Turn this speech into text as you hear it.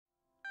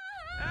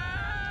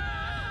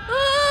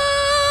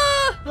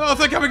Oh,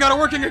 thank God we got it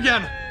working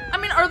again. I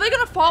mean, are they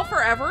gonna fall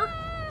forever?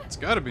 It's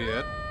gotta be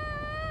it.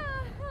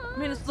 I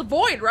mean, it's the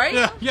void, right?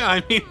 Yeah,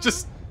 I mean,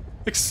 just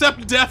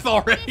accept death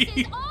already. This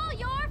is all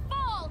your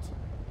fault.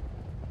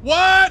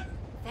 What?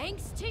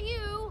 Thanks to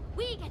you,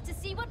 we get to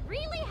see what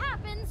really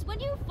happens when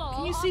you fall.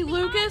 Can you off see the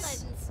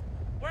Lucas? islands.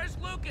 Where's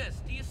Lucas?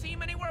 Do you see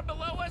him anywhere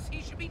below us?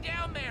 He should be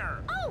down there.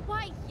 Oh,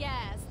 why,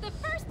 yes. The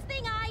first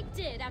thing I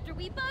did after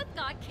we both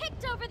got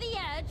kicked over the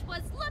edge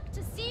was look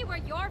to see where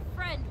your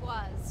friend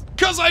was.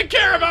 Cause I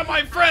care about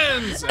my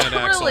friends! And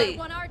Axel. Really? I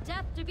want our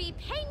death to be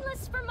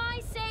painless for my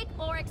sake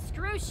or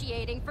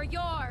excruciating for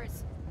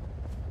yours.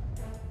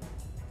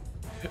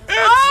 It's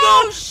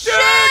Oh, the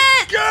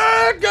shit!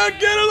 God,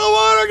 get in the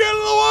water, get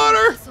in the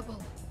water!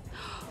 Impossible.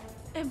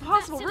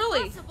 Impossible, That's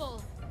really?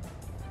 impossible.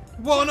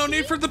 Well, no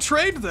need for the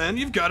trade then.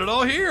 You've got it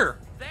all here.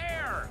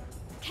 There.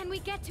 Can we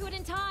get to it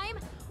in time?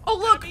 Oh,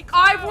 look, Gotta be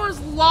close. Ivor's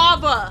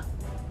lava.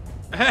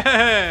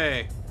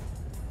 Hey!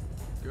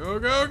 Go,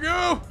 go,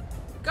 go!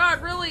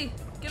 God, really?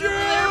 Get over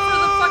there for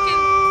the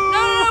fucking...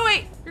 No,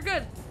 wait. You're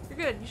good. You're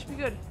good. You should be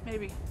good,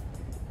 maybe.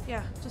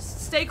 Yeah,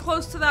 just stay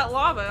close to that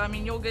lava. I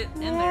mean, you'll get in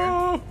there.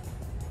 Oh.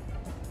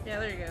 Yeah,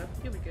 there you go.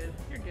 You'll be good.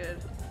 You're good.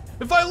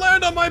 If I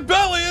land on my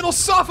belly, it'll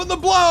soften the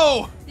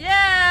blow!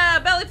 Yeah,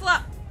 belly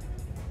flop.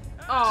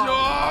 Oh.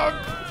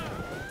 Dog!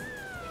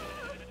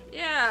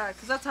 Yeah,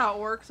 because that's how it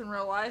works in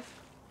real life.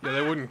 Yeah,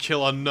 they wouldn't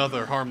kill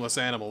another harmless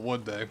animal,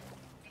 would they?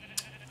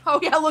 Oh,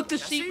 yeah, look, the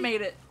Jesse? sheep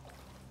made it.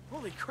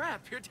 Holy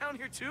crap, you're down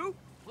here too?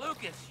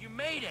 Lucas, you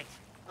made it.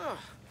 Oh,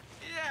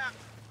 yeah,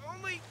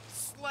 only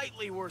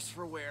slightly worse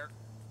for wear.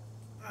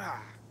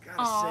 Ah, gotta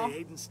Aw.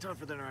 say, Aiden's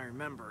tougher than I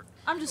remember.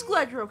 I'm just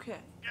glad you're okay.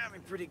 Got me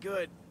pretty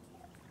good.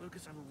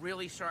 Lucas, I'm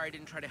really sorry I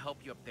didn't try to help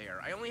you up there.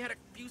 I only had a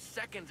few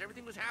seconds.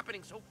 Everything was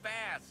happening so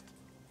fast.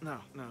 No,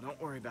 don't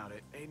worry about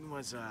it. Aiden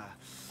was,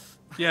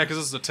 Yeah, because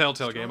this is a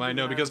Telltale game, I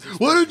know, because...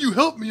 Why didn't you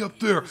help me up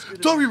there?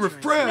 Thought we were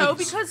friends! No,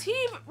 because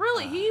he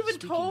even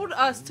told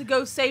us to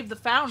go save the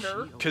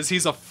founder. Because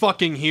he's a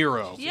fucking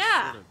hero.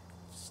 Yeah. sort of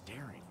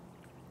staring.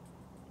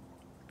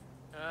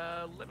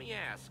 Let me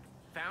ask.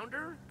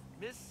 Founder?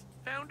 Miss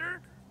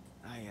Founder?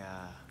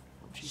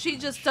 She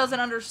just doesn't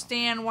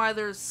understand why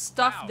there's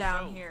stuff Wow,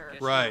 down so here.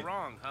 guess Right. you were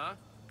wrong, huh?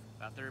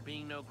 About there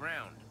being no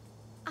ground.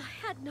 I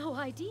had no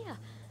idea.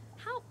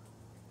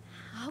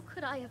 How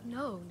could I have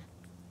known?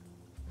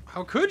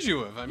 How could you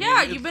have? I mean,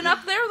 Yeah, it- you've been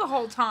up there the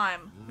whole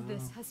time.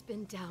 This has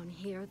been down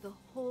here the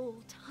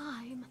whole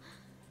time.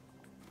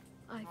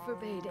 I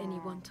forbade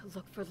anyone to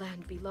look for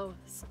land below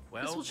us.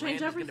 Well, will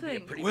change land is gonna be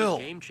everything. a pretty Will.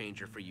 big game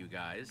changer for you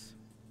guys.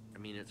 I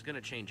mean, it's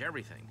gonna change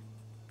everything.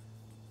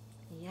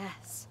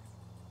 Yes.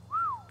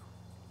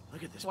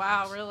 Look at this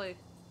Wow, place. really?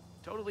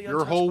 Totally Your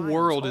untouched whole by what's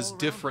world all is around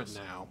different us.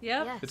 now.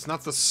 Yep. Yes. It's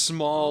not the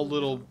small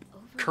little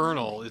Over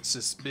kernel, it's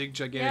this big,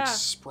 gigantic, Yeah.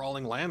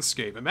 sprawling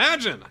landscape.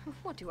 Imagine!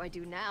 What do I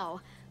do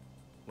now?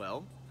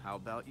 Well, how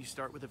about you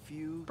start with a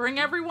few... Bring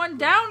everyone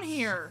down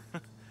here.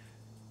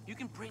 You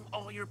can bring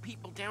all your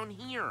people down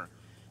here.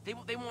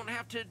 They won't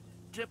have to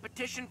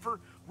petition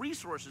for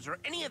resources or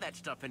any of that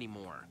stuff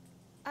anymore.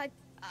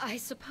 I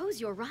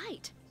suppose you're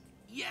right.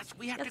 Yes,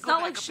 we have to It's go not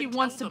back like up she and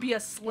wants tell to be them.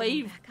 a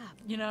slave, back up.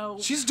 you know.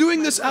 She's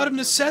doing this out of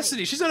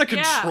necessity. She's not a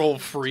Yeah. control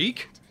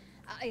freak.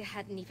 I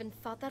hadn't even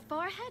thought that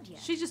far ahead yet.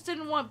 She just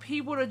didn't want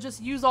people to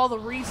just use all the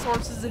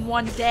resources in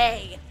one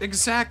day.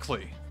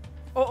 Exactly.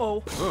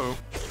 Uh-oh. Oh.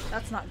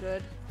 That's not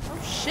good.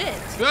 Oh, shit.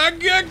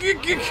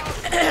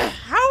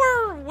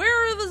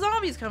 Where are the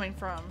zombies coming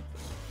from?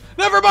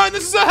 Never mind,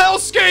 this is a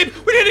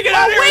hellscape! We need to get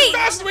out of here wait! as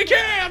fast as we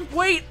can!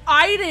 Wait,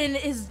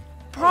 Aiden is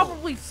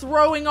probably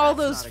throwing all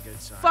That's those not a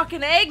good sign.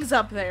 fucking eggs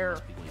up there.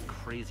 Must be going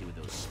crazy with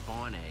those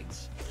spawn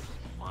eggs.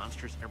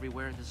 Monsters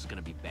everywhere. This is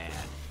gonna be bad.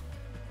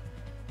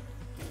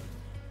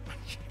 I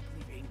can't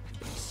believe Aiden could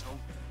be so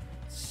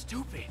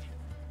stupid.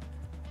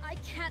 I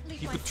can't leave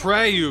He my betray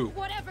friends in you.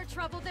 Whatever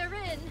trouble they're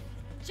in.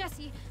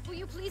 Jesse, will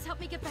you please help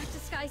me get back to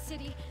Sky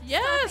City?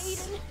 Yes.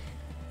 Stop Aiden.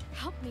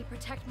 Help me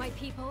protect my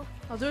people.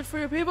 I'll do it for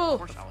your people.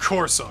 Of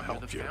course I'll You're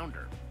help the you.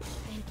 founder.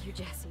 Thank you,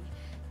 Jesse.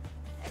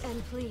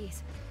 And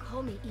please,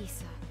 call me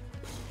Issa.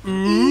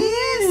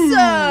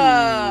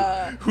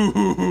 Lisa!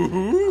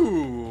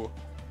 Ooh.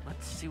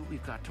 Let's see what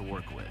we've got to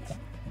work with.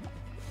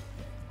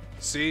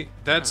 See?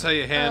 That's how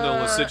you handle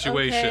a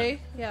situation.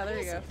 Okay. Yeah, there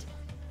you go.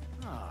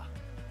 Ah,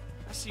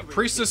 I see. where you're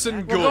Priestess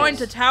getting and at. We're going to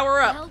Goals.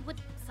 tower up. Well,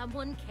 would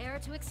someone care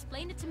to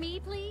explain it to me,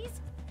 please?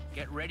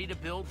 Get ready to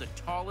build the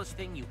tallest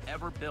thing you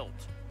ever built.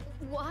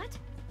 What?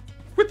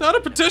 Without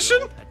a petition?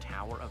 Build a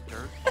tower of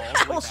dirt all the way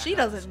Well, back she up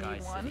to doesn't Sky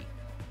need one. City.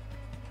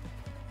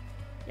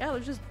 Yeah,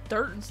 there's just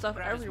dirt and stuff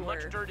Grab as everywhere.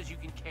 much dirt as you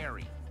can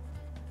carry.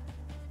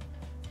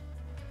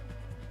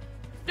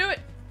 Do it.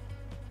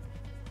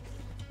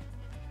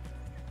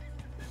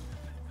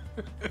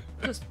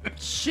 Just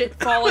shit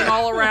falling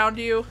all around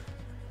you.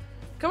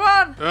 Come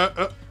on.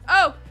 Oh.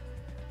 Well,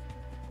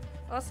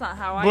 that's not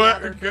how I What?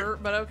 gather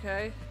dirt, but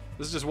okay.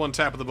 This is just one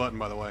tap of the button,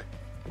 by the way.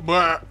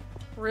 Bah.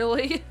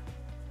 Really?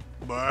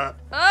 Bah.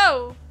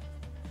 Oh.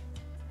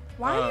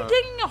 Why are you Uh,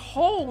 digging a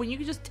hole when you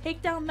can just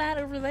take down that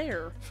over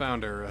there?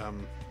 Founder,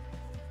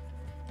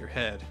 your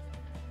head.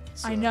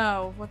 So, I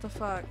know. What the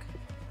fuck?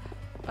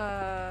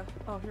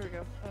 Oh, here we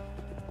go.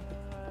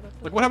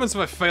 Like, what happens if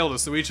I fail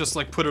this? Do we just,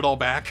 like, put it all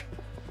back?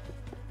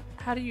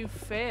 How do you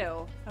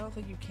fail? I don't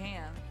think you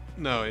can.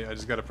 No, I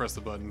just gotta press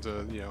the button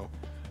to, you know,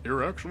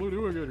 you're actually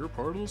doing it. You're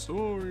part of the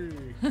story.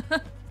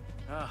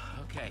 Oh,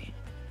 okay.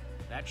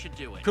 That should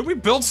do it. Could we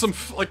build some,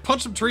 like,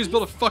 punch some trees,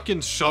 build a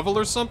fucking shovel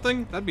or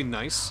something? That'd be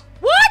nice.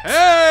 What?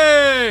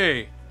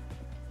 Hey!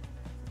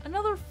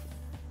 Another.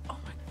 Oh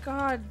my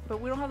god!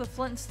 But we don't have the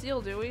flint and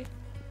steel, do we?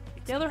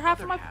 It's The other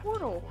half of my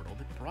portal.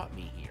 That brought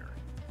me here.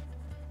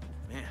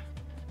 Man,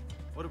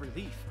 what a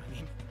relief. I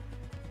mean,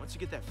 once you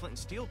get that flint and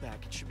steel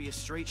back, it should be a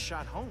straight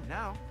shot home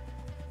now.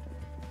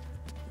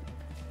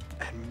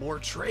 And more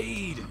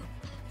trade.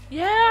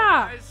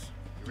 Yeah. Guys,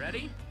 you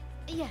ready?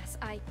 Yes,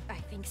 I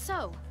think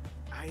so.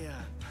 I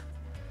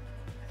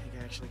think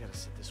I actually gotta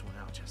sit this one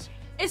out, Jesse.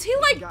 Is he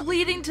You like got me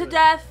bleeding pretty to good.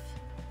 death?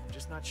 I'm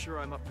just not sure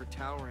I'm up for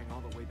towering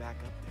all the way back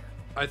up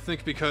there. I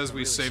think because we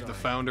really saved the sorry.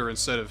 founder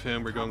instead of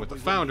him, we're going with the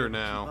Probably founder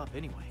wouldn't be able to now. keep up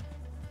anyway.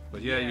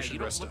 But yeah, you should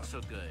don't rest look up.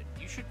 so good.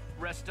 You should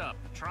rest up.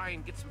 Try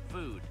and get some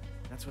food.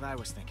 That's what I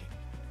was thinking.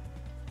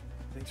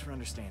 Thanks for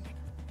understanding.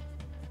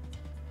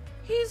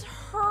 He's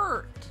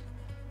hurt.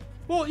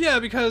 Well, yeah,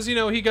 because, you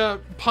know, he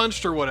got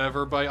punched or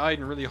whatever by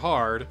Aiden really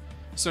hard.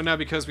 So now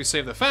because we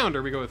saved the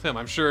founder, we go with him.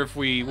 I'm sure if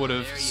we would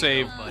have There you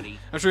saved... go, buddy.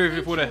 I'm sure if it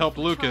Thank would have you helped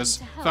for trying Lucas,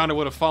 to help. founder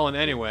would have fallen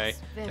anyway. It's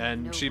very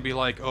And noble. she'd be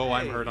like, oh,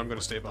 I'm Hey, hurt, I'm going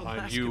to stay behind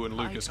last you, and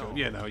goodbye Lucas go, call.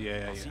 yeah, no,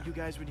 yeah, I'll see yeah. you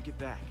guys when you get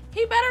back.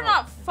 He better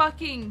not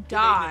fucking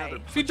die.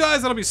 another If he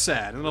dies, that'll be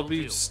sad, and it'll Will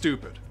be do.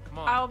 stupid. Come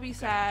on. I'll be We've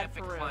got sad an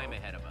epic for real. climb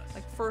ahead of us.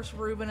 Like first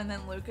Ruben and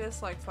then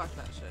Lucas. Like fuck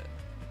that shit.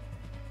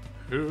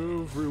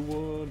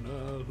 Everyone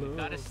I love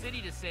Got a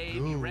city to save.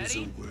 You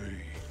ready?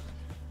 away.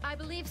 I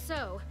believe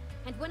so.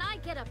 And when I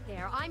get up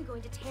there, I'm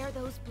going to tear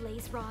those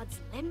blaze rods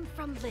limb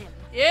from limb.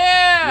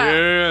 Yeah.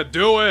 Yeah,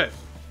 do it!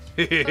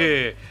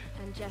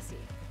 And Jesse,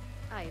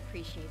 I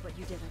appreciate what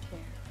you did up there.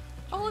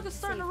 Oh look, it's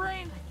starting to Save my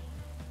rain.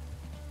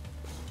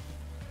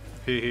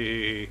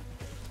 honey.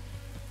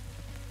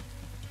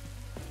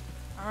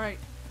 All right,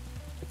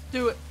 let's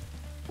do it.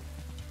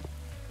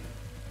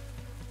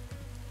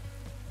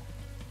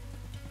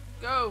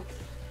 Go.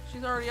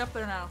 She's already up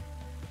there now.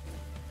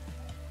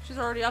 She's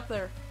already up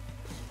there.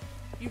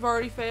 You've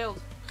already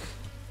failed.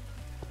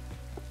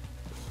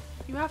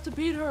 You have to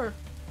beat her.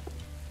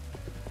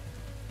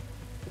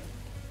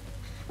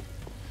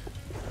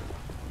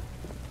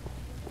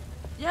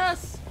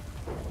 Yes.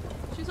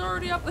 She's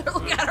already up there.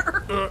 Look at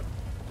her.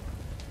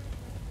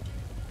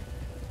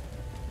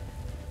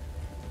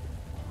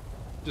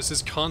 Just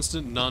his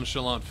constant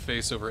nonchalant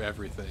face over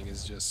everything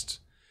is just...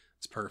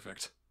 It's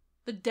perfect.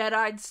 The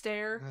dead-eyed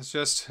stare. It's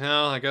just,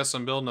 well, I guess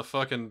I'm building a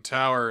fucking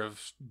tower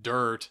of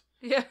dirt.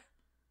 Yeah.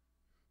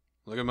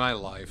 Look at my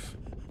life.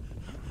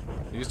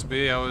 It used to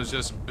be I was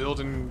just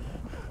building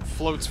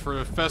floats for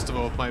a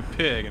festival with my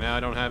pig, and now I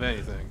don't have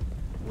anything.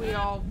 We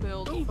all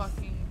build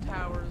fucking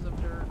towers of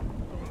dirt.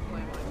 Don't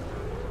play like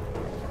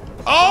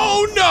that.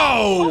 Oh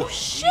no! Oh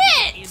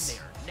shit! In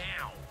there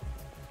now.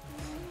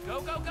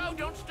 Go, go, go!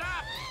 Don't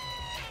stop.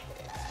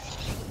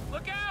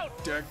 Look out!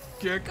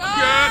 Get.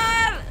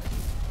 God!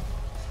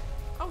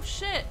 Oh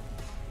shit!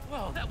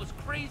 Whoa, that was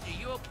crazy.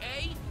 You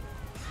okay?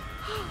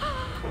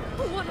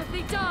 What have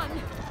they done?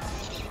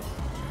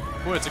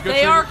 Boy, it's a good They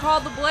thing. are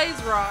called the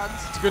blaze rods.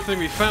 It's a good thing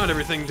we found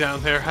everything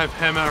down there.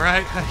 Am I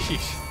right?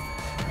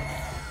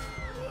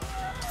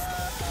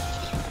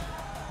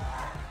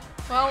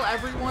 Well,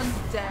 everyone's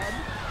dead.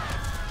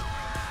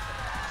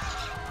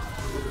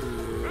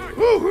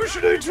 Oh, who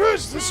should I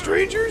trust? The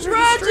strangers or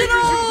the strangers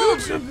who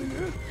built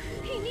something?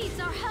 He needs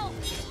our help.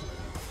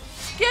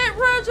 Get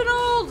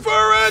Reginald!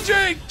 For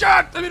Reggie!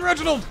 God! I mean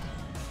Reginald!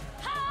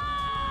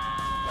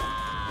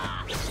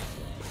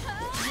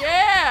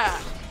 Yeah!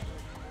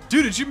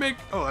 Dude, did you make...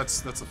 Oh,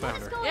 that's the What's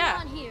founder. going Yeah.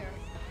 on here?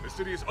 The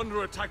city is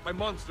under attack by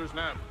monsters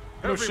now.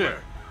 No Everywhere.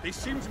 shit. They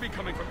seem to be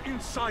coming from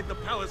inside the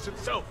palace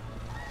itself.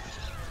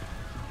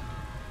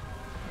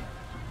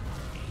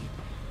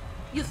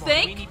 You on,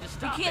 think? we need to We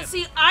stop can't him.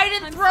 see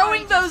Aiden I'm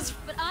throwing sorry, those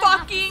but I have to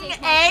fucking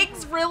save my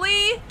eggs? food.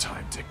 Really?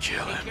 Time to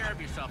kill Take him. care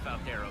of yourself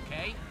out there,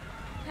 okay?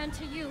 And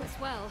to you as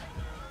well.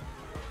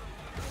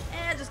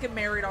 Just get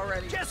married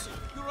already. Jesse,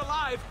 you're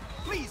alive.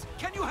 Please,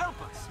 can you help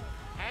us?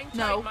 Hang tight,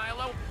 No.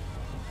 Milo.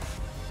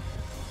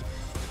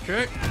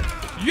 Okay.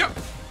 Yep.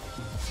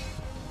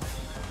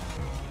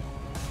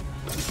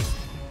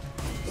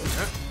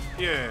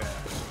 Yeah.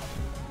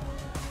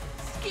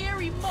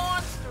 Scary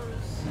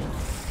monsters.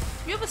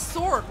 You have a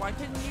sword. Why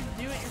couldn't you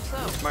do it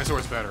yourself? My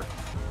sword's better.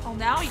 Oh,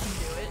 now you can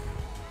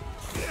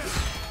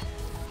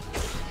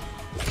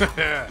do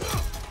it.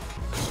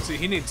 See,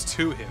 he needs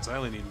 2 hits. I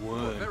only need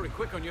 1. Very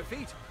quick on your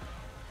feet.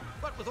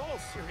 But with all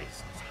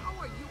seriousness, how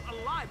are you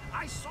alive?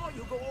 I saw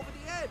you go over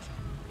the edge.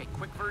 Okay,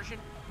 quick version.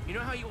 You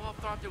know how you all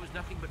thought there was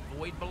nothing but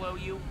void below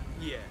you?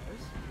 Yes.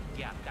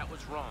 Yeah, that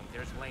was wrong.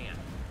 There's land.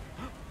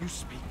 You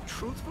speak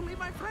truthfully,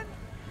 my friend?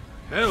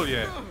 Hell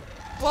yeah.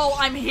 Well,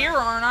 I'm here,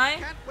 aren't I?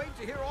 Can't wait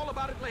to hear all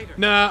about it later.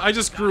 Nah, I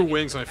just grew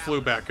wings and I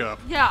flew back up.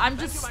 Yeah, I'm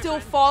just still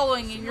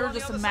following and you're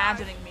just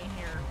imagining me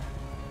here.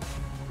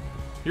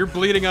 You're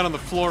bleeding out on the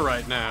floor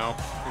right now,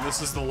 and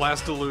this is the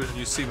last illusion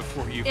you see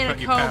before you In a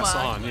you coma. pass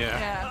on.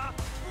 Yeah.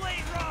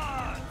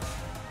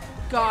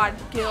 God,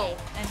 Gil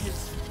and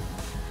his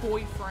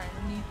boyfriend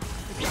need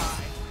to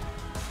die.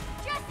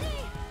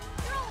 Jesse,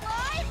 you're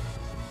alive?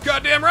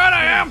 Goddamn right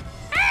I am.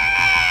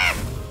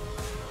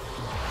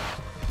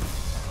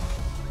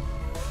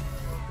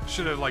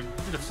 Should have like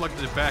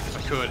deflected it back if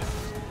I could.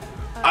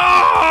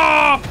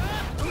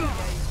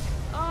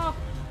 Oh,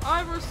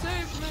 Ivor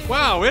saved me.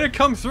 Wow, way to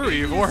come through,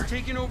 Ivor.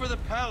 Taking over the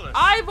palace.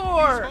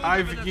 Ivor!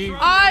 Igor.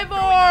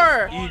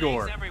 Ivor!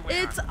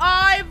 It's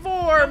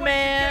Ivor,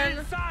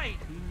 man!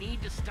 We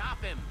need to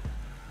stop him.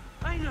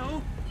 I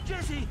know.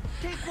 Jesse,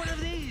 take one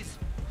of these.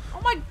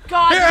 Oh my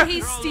god, Here. did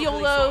he steal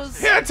those?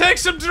 Here, take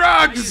some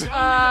drugs.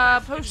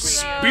 Potion of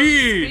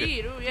Speed.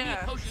 speed. Oh, We need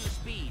yeah. a potion of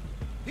speed.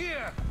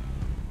 Here.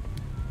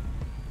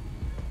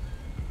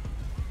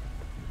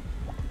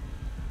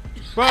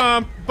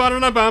 Bum,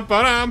 ba-da-da-bum,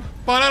 ba-dum,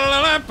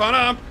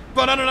 ba-da-da-da-da-ba-dum,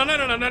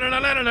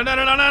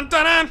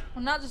 ba-da-da-da-da-da-da-da-da-da-da-da-da.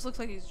 Well, now it just looks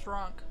like he's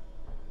drunk.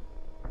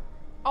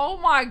 Oh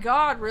my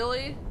god,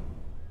 really?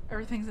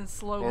 Everything's in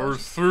slow I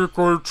motion. think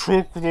I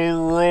took the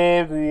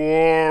wrong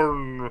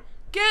one.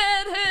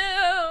 Get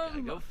Gotta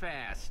him! go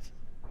fast.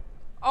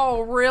 Oh,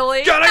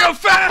 really? Gotta go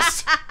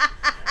fast!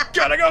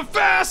 Gotta go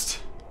fast!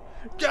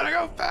 Gotta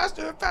go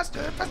faster,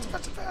 faster, faster,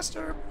 faster,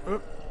 faster.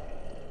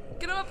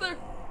 Get him up there.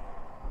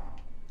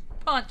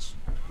 Punch.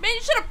 Man,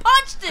 you should have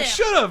punched him! I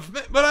should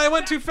have, but I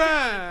went too Get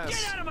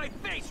fast. out of my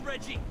face,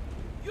 Reggie.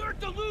 You're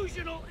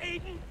delusional,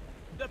 Aiden.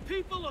 The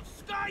people of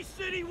Sky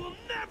City will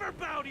never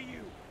bow to you.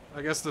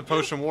 I guess the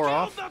potion wore Kill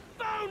off. the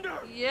founder.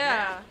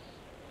 Yeah.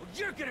 Well,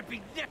 you're gonna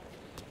be next.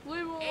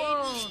 Leave him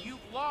alone. Aiden, you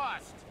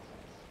lost.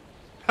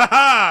 Ha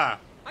ha!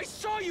 I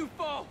saw you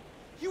fall.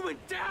 You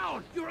went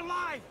down. You're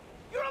alive.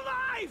 You're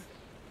alive.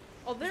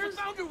 Oh, there's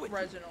the founder with you.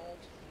 Reginald.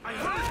 I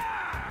heard.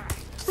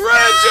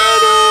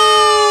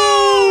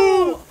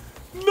 Reginald!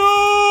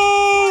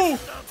 No!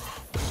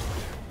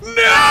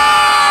 No!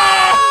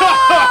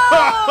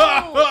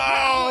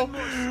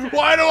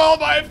 Why do all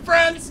my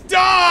friends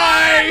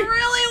die?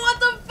 Really? What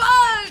the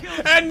fuck?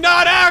 And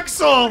not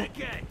Axel!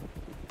 Again.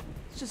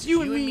 It's just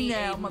you and You me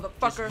now, Aiden.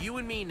 motherfucker. Just you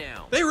and me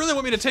now. They really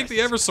want me to take the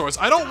Eversource.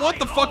 I don't want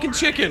the fucking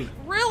chicken.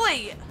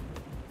 Really?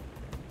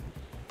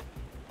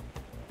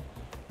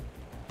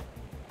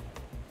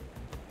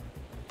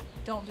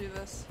 Don't do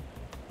this.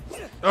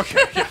 Okay,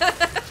 yeah.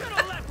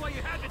 Should've left while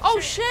you had the Oh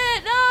chance.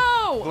 shit,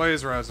 no!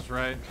 Blaze rises,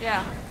 right?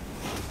 Yeah.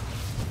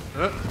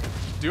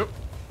 Do it.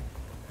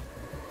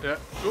 Yeah.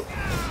 Oop.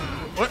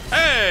 What?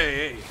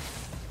 Hey!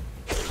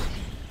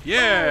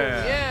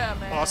 Yeah! Oh, yeah,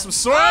 man. Awesome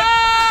sword!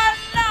 Ah,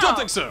 no! Don't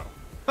think so!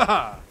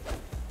 Haha!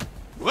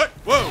 What?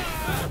 Whoa!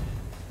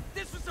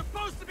 This was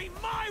supposed to be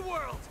my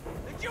world,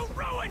 and you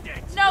ruined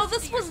it. No,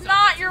 this was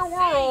not your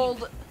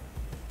world.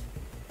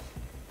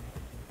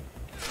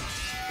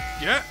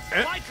 Yeah.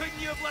 Why couldn't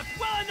you have left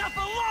well enough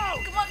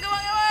alone? Come on, come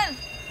on,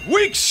 come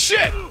Weak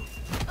shit!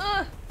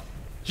 on.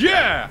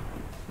 Yeah!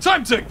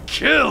 Time to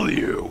kill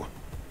you!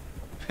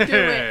 Do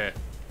it.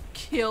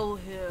 Kill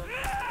him.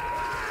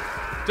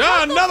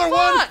 Ah, another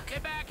one! Fuck?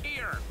 Get back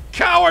here.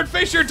 Coward,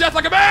 face your death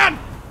like a man!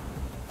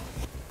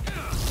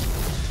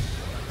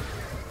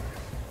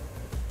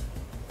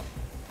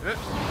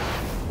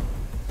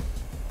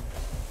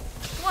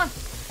 Come on.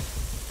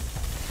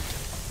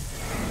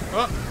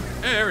 Oh,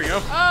 hey, there we go.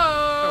 Oh.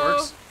 That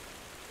works.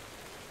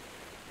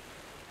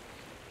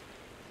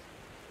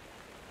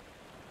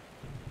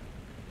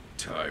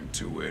 Time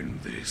to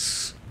end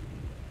this.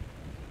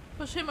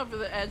 Push him over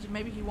the edge and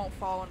maybe he won't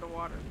fall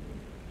underwater.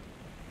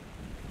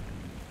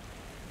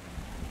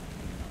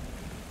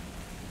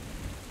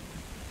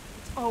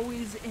 It's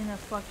always in a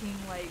fucking,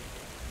 like,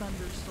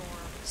 thunderstorm.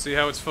 See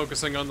how it's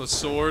focusing on the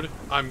sword?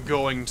 I'm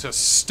going to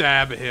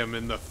stab him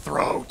in the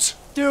throat.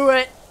 Do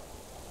it.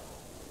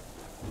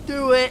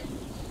 Do it.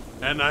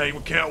 And I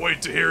can't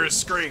wait to hear his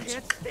screams.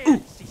 Can't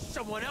stand to see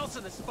someone else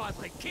in the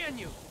spotlight, can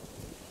you?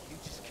 You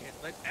just can't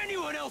let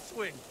anyone else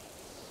win.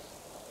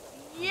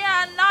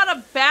 Yeah, not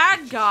a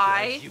bad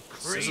guy. You This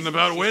crazy isn't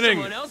about to see winning.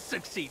 Someone else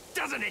succeed,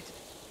 doesn't it?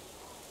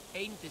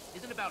 Aiden, this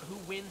isn't about who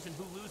wins and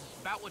who loses.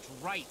 It's about what's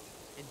right.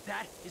 And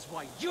that is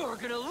why you're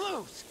gonna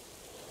lose.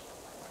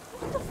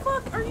 What the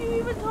fuck are you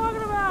even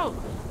talking about?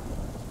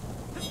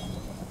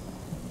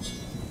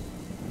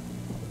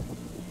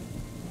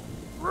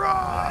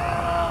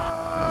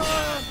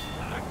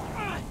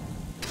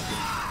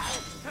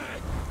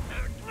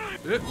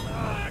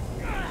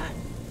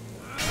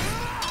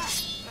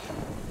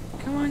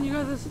 Come on, you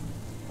got this.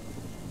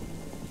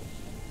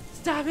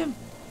 Stab him.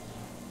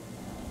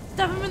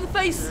 Stab him in the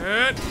face.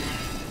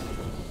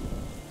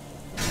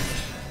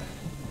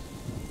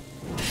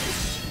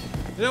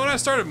 You know, when I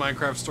started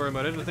Minecraft Story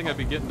Mode, I didn't think I'd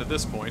be getting to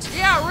this point.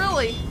 Yeah,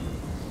 really.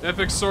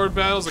 Epic sword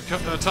battles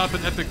atop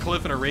an epic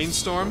cliff in a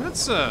rainstorm.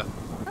 That's not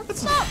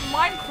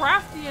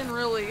Minecraftian,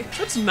 really.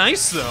 That's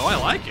nice though. I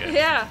like it.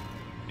 Yeah.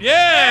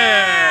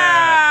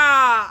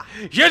 Yeah!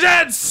 You're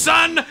dead,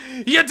 son!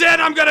 You're dead!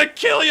 I'm gonna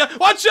kill you!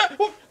 Watch out!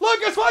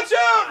 Lucas, watch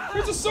out!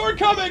 There's a sword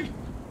coming!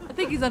 I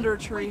think he's under a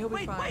tree. He'll be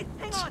Wait, fine.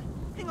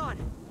 hang on.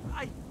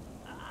 I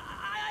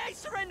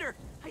surrender.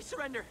 I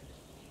surrender.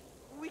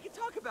 We can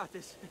talk about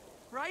this,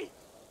 right?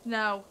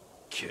 No.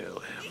 Kill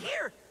him.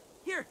 Here.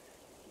 You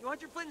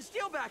want your flint and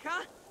steel back,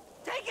 huh?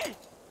 Take it.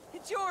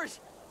 It's yours.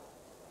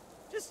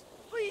 Just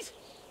please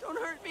don't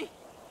hurt me.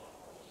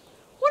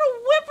 What a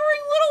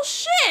whimpering little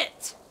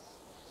shit!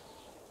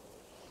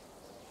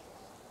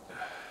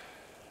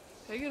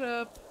 Pick it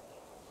up.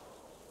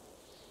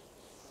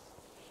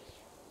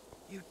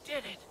 You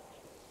did it!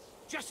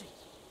 Jesse,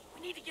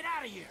 we need to get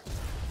out of here!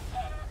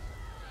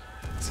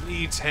 It's an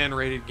E10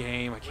 rated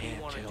game. I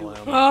can't wanna kill do?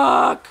 him.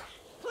 Fuck!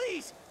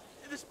 Please.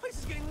 This place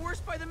is getting worse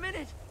by the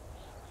minute.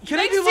 Can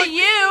Thanks I do to like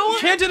you!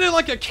 Can't do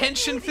like a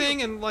Kenshin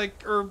thing and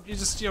like, or you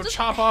just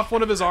chop off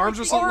one of his arms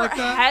or something Or like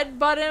that?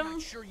 headbutt I'm him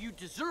not sure you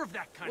deserve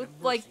that kind with,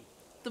 of like, mercy.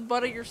 the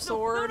butt of your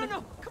sword.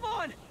 No. Come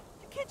on. You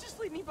can't just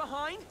leave me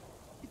behind.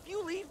 If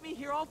you leave me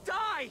here, I'll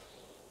die.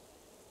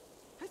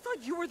 I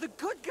thought you were the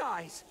good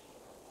guys.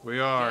 We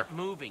are. Get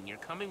moving. You're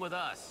coming with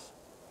us.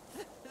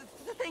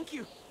 Thank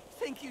you,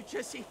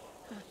 Jesse.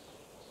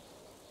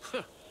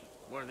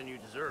 More than you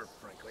deserve,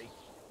 frankly.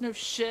 No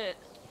shit.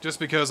 Just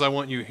because I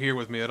want you here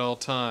with me at all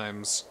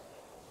times,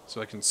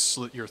 so I can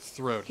slit your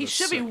throat. He in a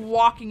should be second.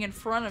 walking in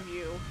front of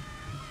you.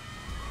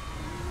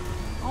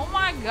 Oh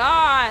my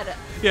god.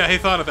 Yeah, he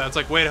thought of that. It's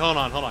like, wait, hold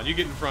on. You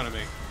get in front of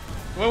me.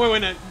 Wait,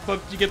 no, but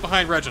you get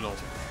behind Reginald.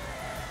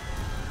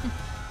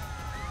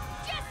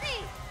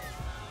 Jesse!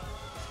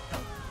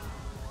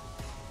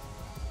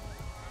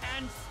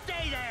 And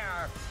stay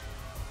there!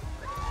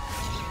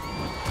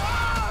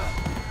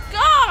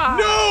 God!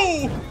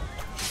 No!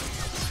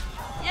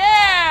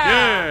 Yeah!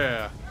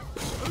 Yeah!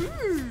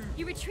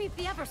 You retrieved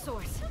the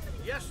Eversource.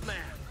 Yes, ma'am.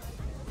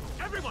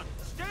 Everyone,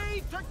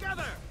 stay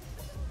together!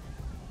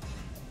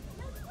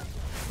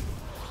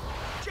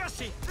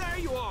 Jesse, there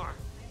you are!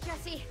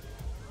 Jesse,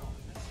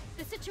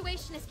 the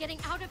situation is getting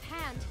out of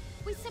hand.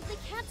 We simply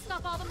can't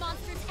stop all the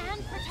monsters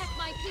and protect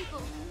my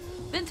people.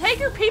 Then take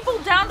your people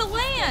down to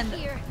land.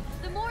 Here,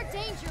 the more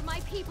danger my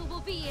people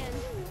will be in.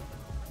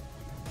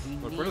 We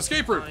Look need for an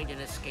escape route. to find an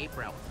escape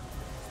route.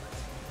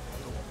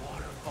 The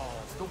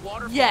waterfalls. The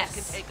waterfalls Yes.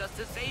 can take us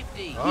to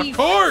safety. Of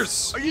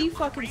course! He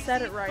fucking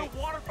said it right. The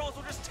waterfalls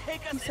will just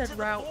take us He said into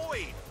the route.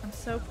 void. I'm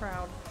so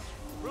proud.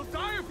 We'll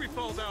die if we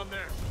fall down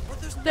there.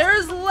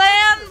 There's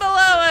land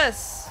below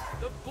us.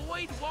 The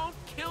void won't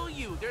kill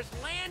you. There's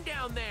land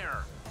down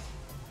there.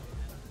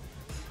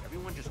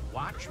 Everyone just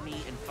watch me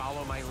and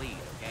follow my lead,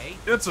 okay?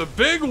 It's a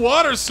big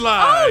water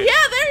slide! Oh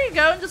yeah, there you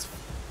go. Just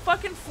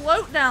fucking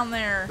float down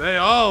there. They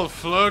all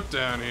float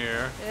down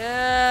here.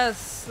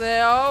 Yes,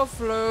 they all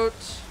float.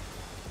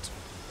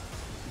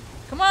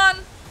 Come on.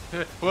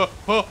 Whoa,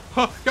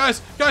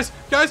 guys! You have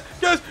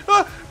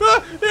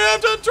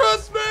to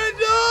trust me!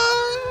 Go.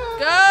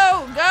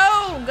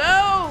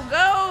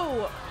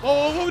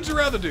 Oh, what would you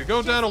rather do?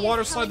 Go down a Jesse is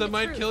water slide telling that the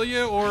might truth. kill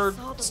you, I or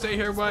saw the stay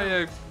here water by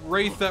a slide.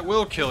 wraith that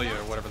will kill you,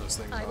 or whatever those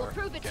things I are? will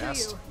prove it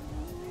Gassed. to you.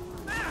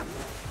 Ma'am,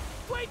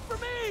 wait for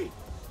me!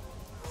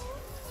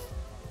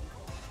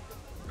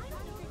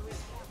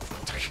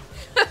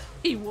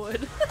 He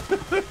would.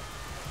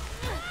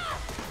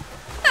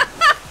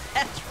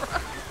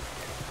 Petra.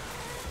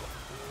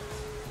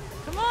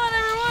 Come on,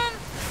 everyone.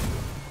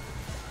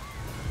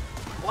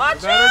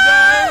 Watch Better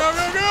out!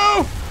 die!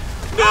 Go!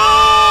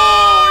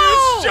 No! You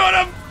should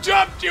have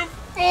jumped, you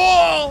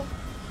fool!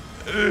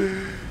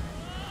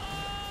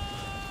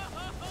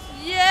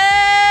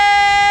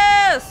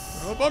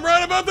 Yes! Hope I'm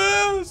right about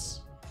this!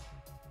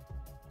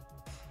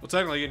 Well,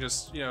 technically, you can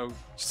just,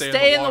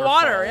 Stay in the water,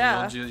 waterfall,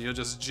 yeah. and You'll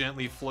just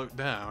gently float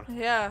down.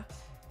 Yeah.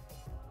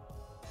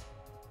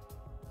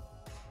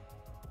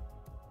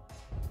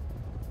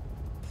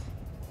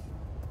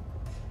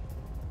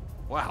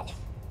 Wow.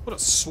 What a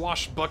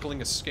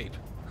swashbuckling escape.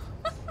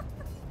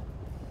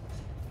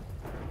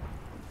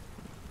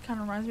 Kind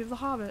of reminds me of The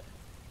Hobbit.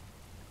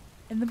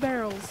 In the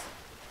barrels.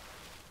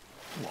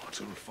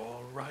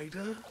 Waterfall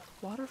Rider?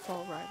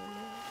 Waterfall Rider.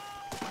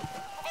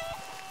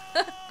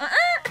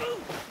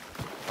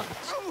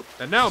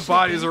 And now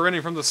bodies are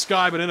raining from the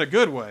sky, but in a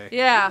good way.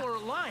 Yeah. People are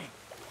lying.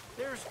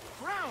 There's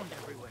ground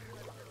everywhere.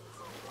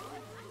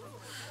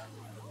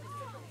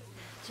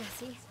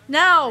 Jesse, I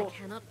Now,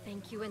 cannot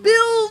thank you enough.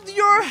 build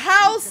your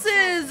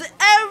houses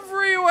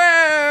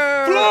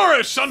everywhere.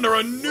 Flourish under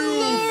a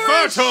new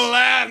fertile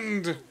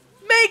land!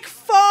 Make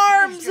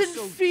farms You're and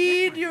so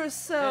feed different.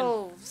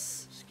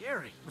 yourselves.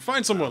 Scary.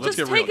 Find someone, let's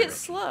Just get real take here. it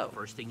slow.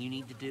 First thing you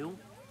need to do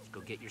is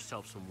go get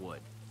yourself some wood.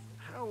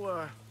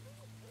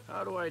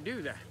 How do I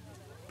do that?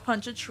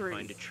 Punch a tree.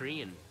 Find a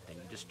tree and then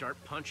you just start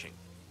punching.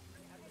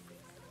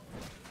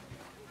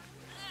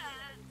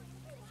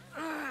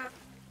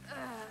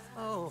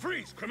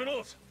 Freeze,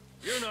 criminals!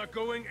 You're not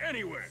going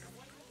anywhere.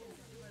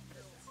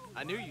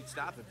 I knew you'd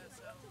stop him.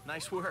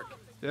 Nice work.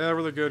 Yeah,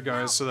 we're the good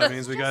guys, so that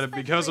means we gotta,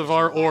 because of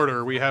our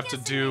order, we have to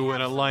do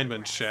an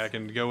alignment check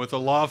and go with the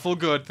lawful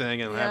good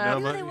thing and Yeah. have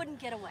Knew they nobody. wouldn't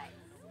get away.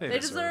 They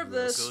deserve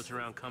this. Goes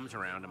around, comes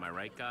around. Am I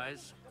right,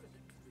 guys?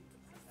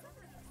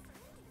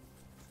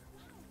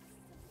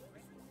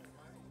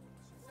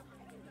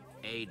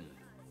 Aiden.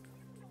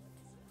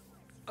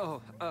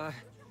 Oh,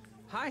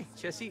 hi,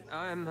 Jesse.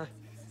 I'm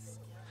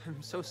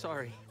so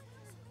sorry.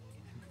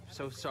 I'm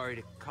so sorry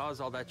to cause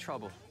all that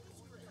trouble.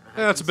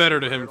 That's better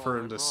to him for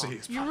him to see.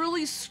 You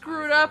really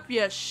screwed up,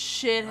 you Some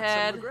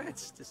shithead.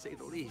 regrets, to say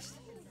the least.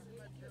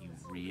 You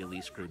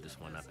really screwed this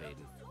one up,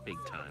 Aiden. Big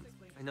time.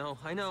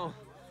 I know.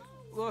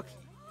 Look,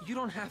 you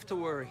don't have to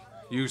worry.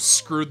 You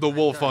screwed the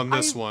wolf on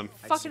this one.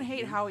 Fucking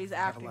hate how he's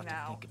acting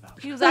now.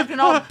 He was acting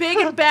all big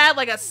and bad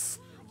like a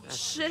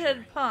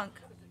shithead punk.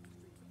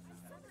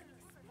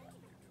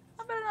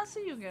 I better not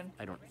see you again.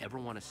 I don't ever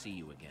want to see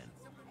you again.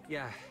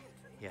 Yeah,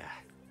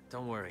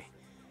 don't worry.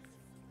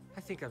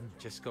 I think I'm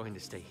just going to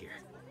stay here.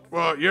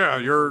 Well, yeah,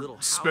 Little you're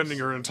house. spending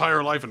your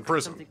entire life in Something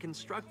prison.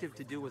 constructive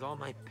to do with all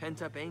my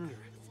pent-up anger.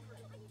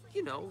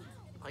 You know,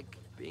 like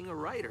being a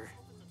writer.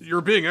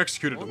 You're being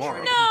executed Won't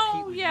tomorrow. try to No,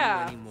 compete with you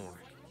yeah. anymore.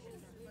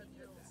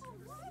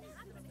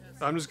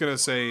 I'm just gonna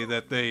say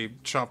that they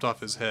chopped off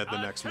his head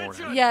the next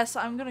morning. Yes,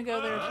 I'm gonna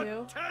go there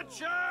too.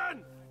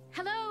 Attention!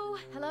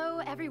 Hello,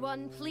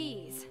 everyone,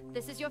 please.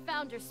 This is your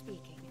founder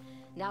speaking.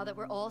 Now that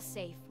we're all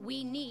safe,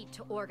 we need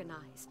to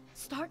organize.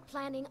 Start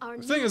planning our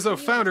The thing is, though,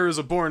 Founder is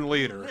a born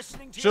leader.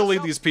 Listening to She'll lead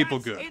yourself? these people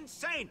That's good.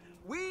 Insane!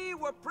 We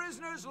were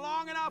prisoners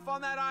long enough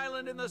on that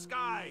island in the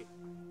sky.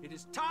 It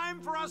is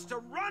time for us to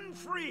run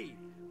free.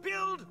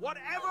 Build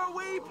whatever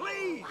we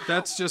please.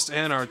 That's just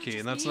anarchy,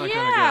 and that's not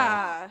gonna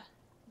Yeah.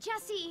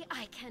 Jesse,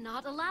 I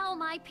cannot allow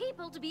my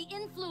people to be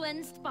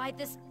influenced by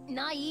this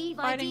naive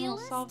Fighting will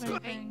idealist. solve Hey,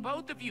 anything.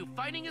 both of you,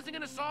 fighting isn't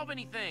going to solve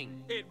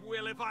anything. It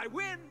will if I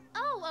win.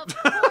 Oh, of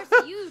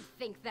course you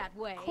think that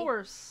way. Of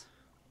course.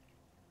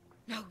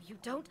 No, you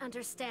don't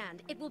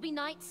understand. It will be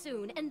night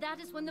soon, and that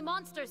is when the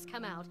monsters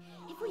come out.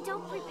 If we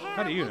don't prepare,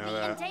 How do you we'll know be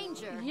that? in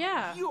danger.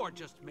 Yeah. You're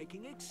just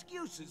making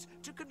excuses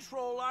to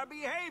control our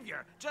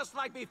behavior, just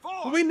like before.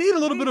 Well, we need a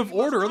little bit of We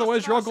must order, trust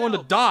otherwise you're all going to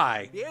ourselves.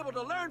 die. Be able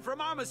to learn from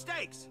our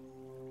mistakes.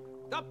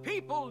 The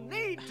people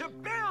need to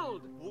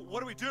build. What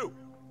do we do?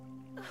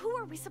 Who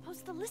are we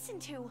supposed to listen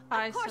to?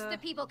 Of course the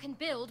people can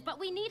build, but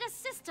we need a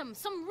system,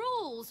 some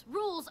rules.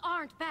 Rules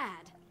aren't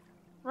bad.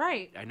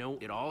 Right. I know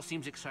it all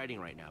seems exciting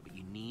right now, but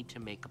you need to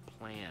make a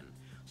plan.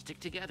 Stick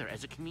together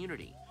as a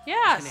community. It's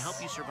Yes. going to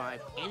help you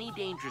survive any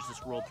dangers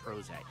this world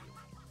throws at you.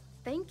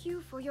 Thank you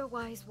for your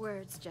wise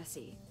words,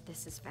 Jesse.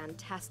 This is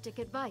fantastic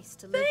advice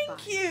to live by.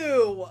 Thank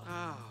you.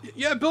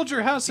 Yeah, build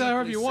your house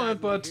however you Deeply want,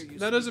 saddened but to hear you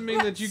that speak. doesn't mean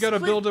that you gotta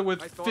build it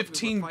with I thought we were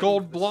 15 fighting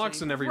gold for the blocks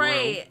same in every room.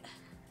 Right.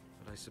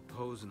 But I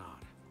suppose not.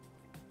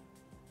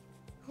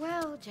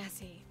 Well,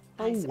 Jesse,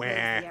 Oh, I suppose wah.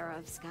 the era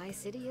of Sky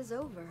City is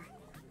over.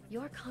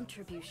 Your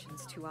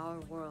contributions to our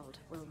world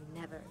will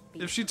never be.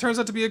 If she turns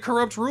out to be a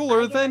corrupt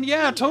ruler, then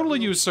yeah, totally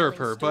usurp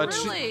her, but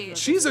Really?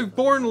 she's a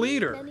born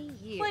leader. Many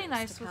years Play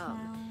nice to with come.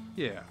 Milo.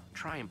 Yeah.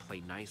 Try and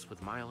play nice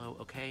with Milo,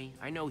 okay?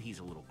 I know he's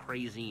a little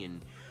crazy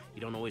and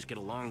you don't always get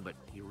along, but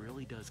he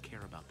really does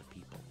care about the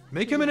people.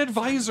 Make him an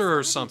advisor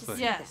or something.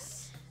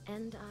 Yes.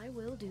 And I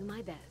will do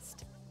my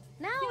best.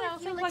 Now, You know,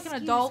 if think you'll like an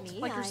excuse adult, me,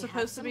 like you're I have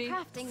supposed to some be.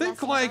 crafting Think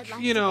lessons like,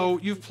 I'd you to know,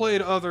 give you've you.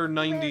 played other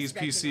 90s Where's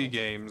PC Reginald?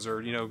 games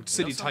or, you know,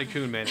 city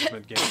tycoon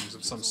management games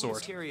of some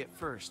sort. Scary at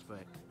first, but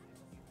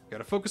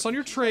Gotta focus on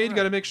your trade,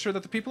 gotta make sure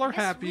that the people are Guess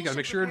happy, we gotta should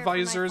make sure your prepare for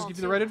advisors nightfall give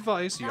you the too. right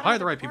advice, you Now hire with the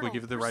the right people who portal,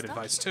 give you the we're right stuck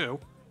advice here. too.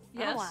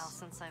 Been a while Yes.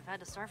 since I've had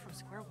to start from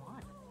square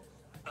one.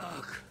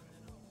 ugh.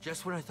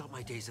 Just when I thought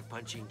my days of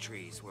punching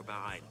trees were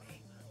behind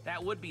me.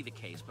 That would be the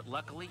case, but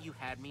luckily you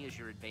had me as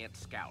your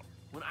advanced scout.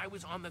 When I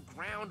was on the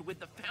ground with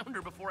the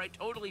founder before I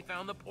totally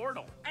found the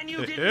portal. And you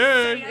didn't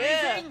Hey. say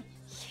anything?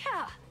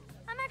 Yeah,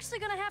 I'm actually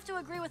gonna have to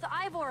agree with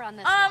Ivor on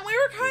this We one.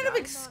 were kind of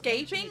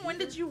escaping. When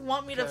did you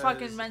want me to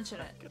fucking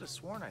mention it? Could have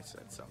sworn I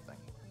said something.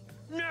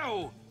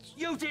 No,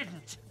 you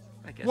didn't.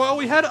 I guess Well,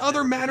 we had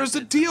other matters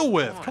to deal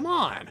with, come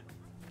on.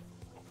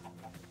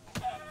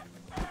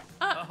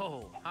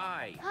 Oh,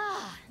 hi.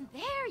 Ah,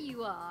 there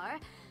you are.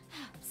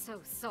 I'm so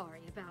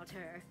sorry about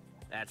her.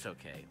 That's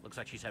okay. Looks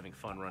like she's having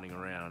fun running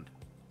around.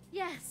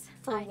 Yes,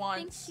 For I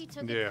once. think she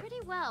took Yeah. it pretty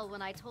well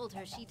when I told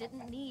her she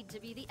didn't need to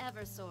be the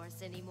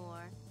Eversource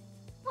anymore.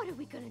 What are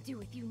we gonna do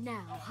with you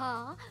now,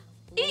 huh?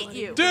 Eat What are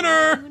you. we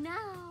Dinner! gonna do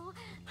now?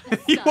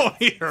 You won't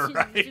Besides, eat her, you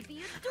right? To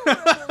be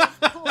adorable,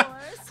 of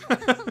course.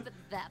 But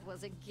that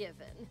was a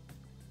given.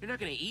 You're not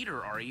gonna eat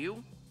her, are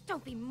you?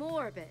 Don't be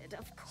morbid.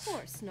 Of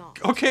course not.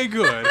 Okay,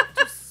 good.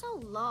 For so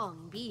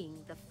long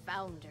being the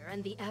founder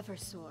and the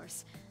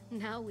Eversource,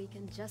 now we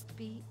can just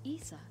be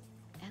Isa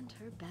and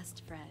her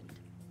best friend,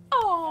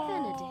 Oh.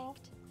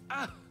 Benedict.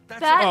 Ah,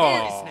 that's That a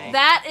Aw. nice is name.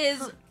 that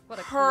is What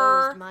a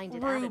her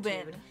closed-minded Reuben.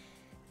 attitude.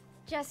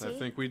 Jesse, I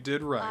think we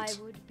did right.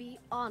 I would be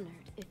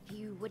honored if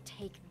you would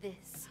take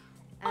this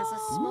as a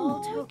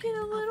small Oh, token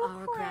get a little of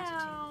our gratitude.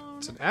 crown.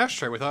 It's an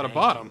ashtray without a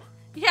bottom.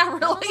 Yeah, Come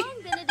really.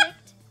 along,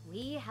 Benedict.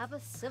 We have have a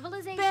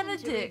civilization to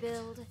Benedict.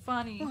 rebuild.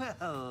 Funny.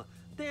 Well,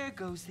 there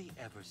goes the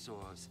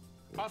Eversource.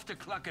 Off to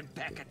cluck and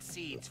peck at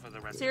seeds for the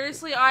rest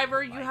Seriously, of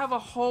Ivor, you have a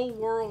whole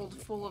world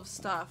full of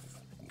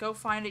stuff. Go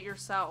find it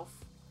yourself.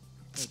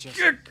 Hey,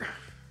 Jesse.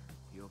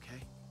 You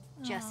okay?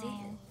 Jesse?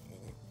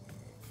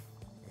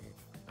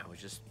 I was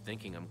just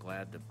thinking I'm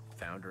glad the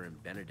Founder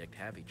and Benedict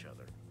have each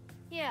other.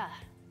 Yeah,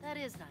 that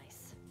is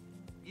nice.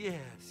 Yes,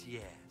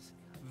 yes.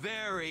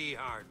 Very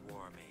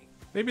heartwarming.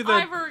 Maybe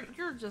that Ivor,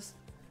 you're just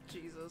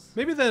Jesus.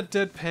 maybe that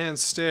deadpan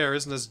stare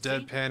isn't as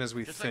deadpan as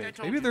we Just like I think.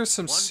 told Maybe you, there's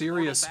some one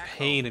serious portal back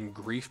pain and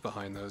grief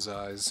behind those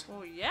eyes.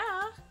 Well,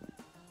 yeah.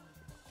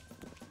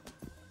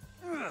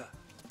 Ugh.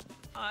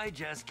 I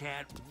just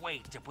can't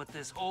wait to put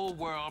this whole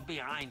world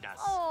behind us.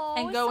 Oh,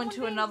 And go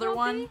into another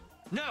one.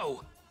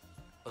 No!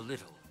 A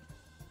little.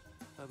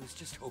 I was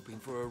just hoping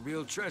for a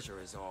real treasure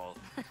is all.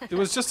 It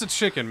was just a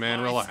chicken, man.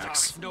 My Relax.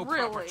 stock's no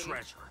proper Really?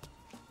 treasure.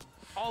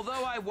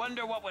 Although I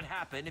wonder what would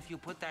happen if you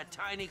put that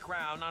tiny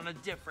crown on a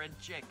different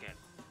chicken.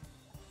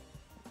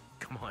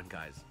 Come on,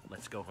 guys.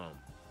 Let's go home.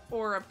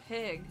 Or a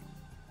pig.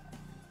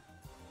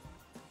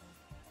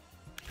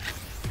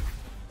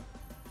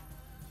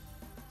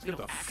 Get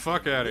the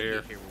fuck out of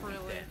here. when we're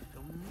Really? dead.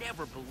 They'll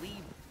never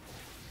believe.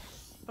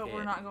 But we're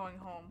Yeah. not going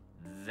home.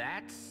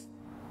 That's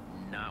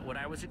not what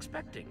I was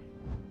expecting.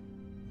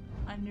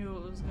 I knew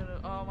it was gonna.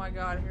 Oh my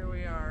god, here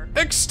we are.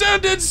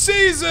 Extended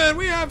season!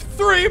 We have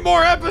 3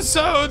 more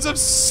episodes of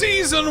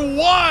season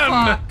 1!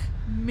 Fuck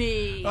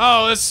me.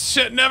 Oh, this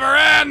shit never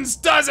ends,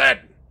 does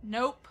it?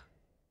 Nope.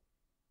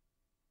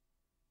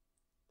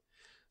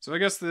 So I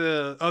guess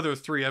the other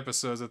 3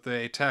 episodes that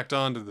they tacked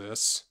onto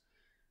this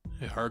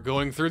are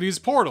going through these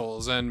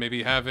portals and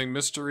maybe having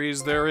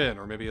mysteries therein,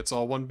 or maybe it's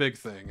all one big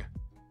thing.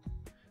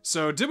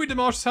 So, did we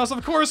demolish his house?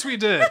 Of course we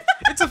did!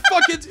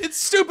 It's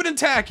stupid and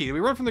tacky. We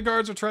run from the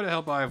guards, we try to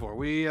help Ivor.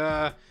 We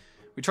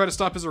try to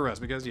stop his arrest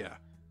because, yeah.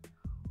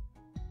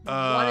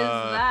 What is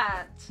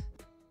that?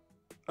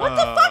 What the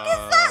fuck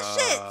is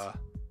that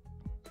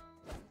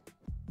shit?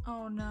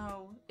 Oh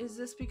no. Is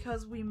this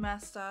because we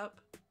messed up?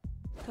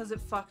 Because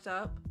it fucked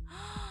up?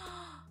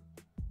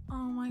 Oh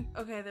my.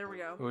 Okay, there we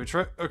go.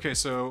 Okay,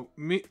 so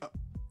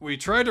we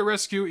tried to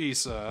rescue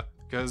Issa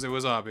because it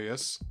was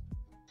obvious.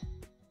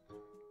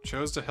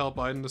 Chose to help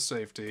Aiden to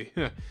safety.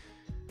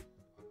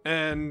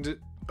 And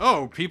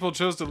people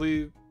chose to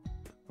leave.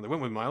 They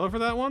went with Milo for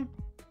that one?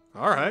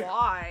 All right.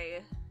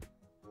 Why?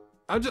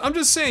 I'm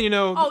just saying, you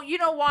know. Oh, you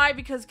know why?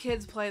 Because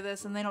kids play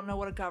this and they don't know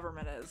what a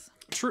government is.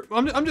 True.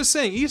 I'm just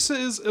saying, Issa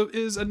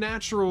is a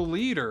natural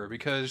leader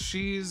because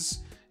she's,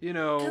 you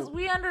Because know.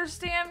 we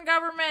understand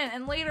government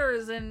and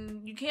leaders,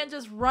 and you can't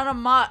just run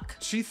amok.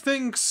 She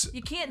thinks.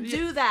 You can't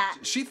do that.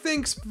 She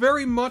thinks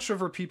very much of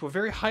her people,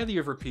 very highly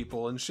of her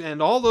people,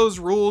 and all those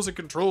rules and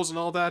controls and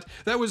all that.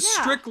 That was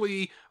Yeah.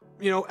 strictly,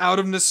 out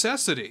of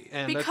necessity,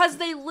 and Because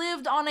they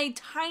lived on a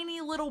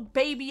tiny little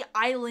baby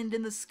island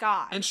in the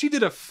sky. and she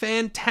did a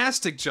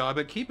fantastic job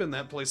at keeping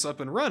that place up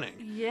and running.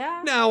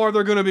 Yeah. Now, are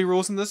there going to be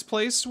rules in this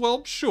place?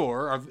 Well,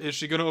 sure. Is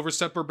she going to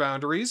overstep her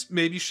boundaries?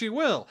 Maybe she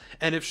will.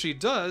 And if she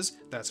does,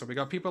 that's where we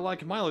got people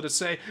like Milo to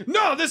say,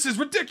 "No, this is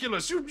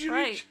ridiculous.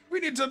 Right. We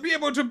need to be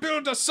able to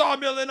build a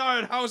sawmill in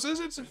our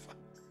houses."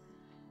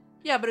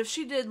 Yeah, but if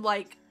she did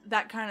like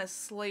that kind of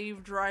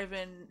slave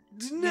driving,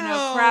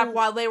 No. crap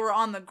while they were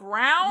on the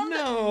ground,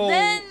 No.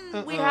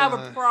 then we have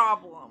a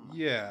problem.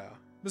 Yeah.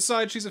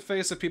 Besides, she's a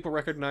face that people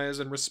recognize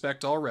and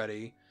respect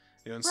already.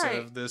 Instead Right.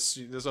 of this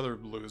other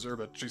loser,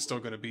 but she's still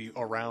going to be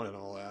around and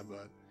all that.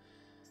 But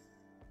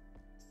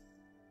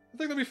I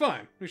think that'll be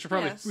fine. We should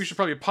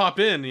probably pop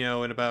in,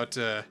 in about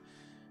a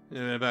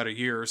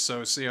year or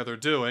so, see how they're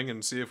doing,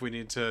 and see if we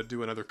need to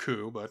do another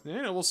coup. But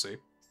we'll see.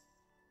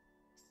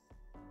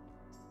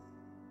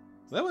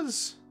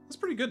 That's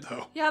pretty good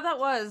though. Yeah, that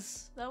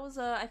was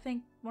I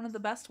think one of the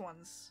best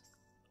ones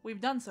we've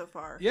done so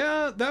far.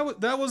 Yeah,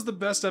 that was the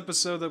best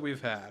episode that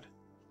we've had.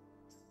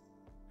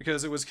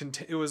 Because it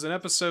was an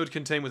episode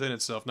contained within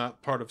itself,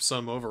 not part of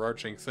some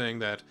overarching thing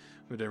that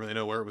we didn't really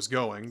know where it was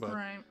going, but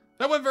Right.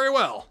 that went very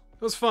well.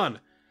 It was fun.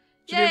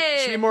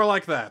 Yay! Should be more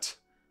like that.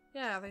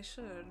 Yeah, they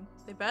should.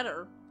 They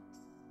better.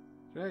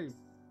 Okay,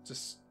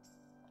 just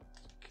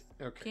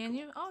okay. Can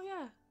you? Oh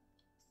yeah.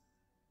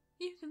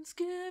 You can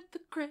skip the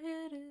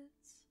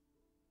credits.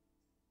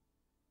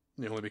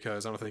 Only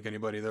because I don't think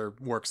anybody there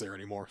works there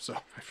anymore, so.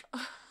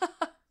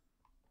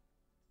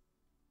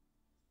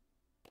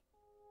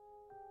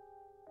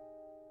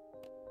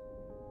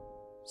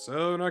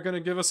 So, not gonna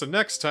give us a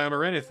next time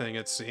or anything,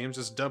 it seems,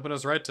 just dumping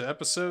us right to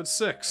episode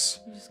 6.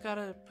 You just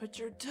gotta put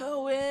your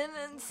toe in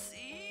and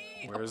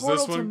see. Where's a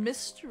portal this one? To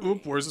mystery.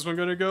 Oop, where's this one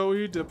gonna go?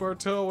 We dip our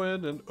toe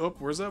in, and oop,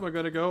 where's that one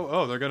gonna go?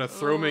 Oh, they're gonna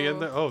throw me in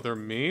there. Oh, they're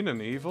mean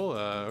and evil?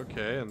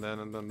 Okay, and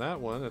then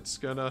that one, it's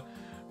gonna...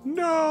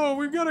 No,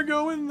 we gotta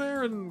go in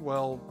there and,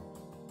 well...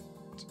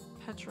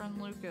 Petra and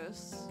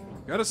Lucas.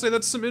 Gotta say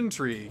that's some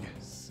intrigue.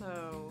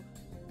 So...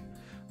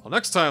 Well,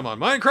 next time on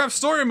Minecraft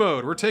Story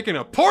Mode, we're taking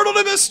a portal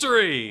to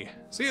mystery!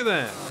 See you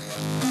then!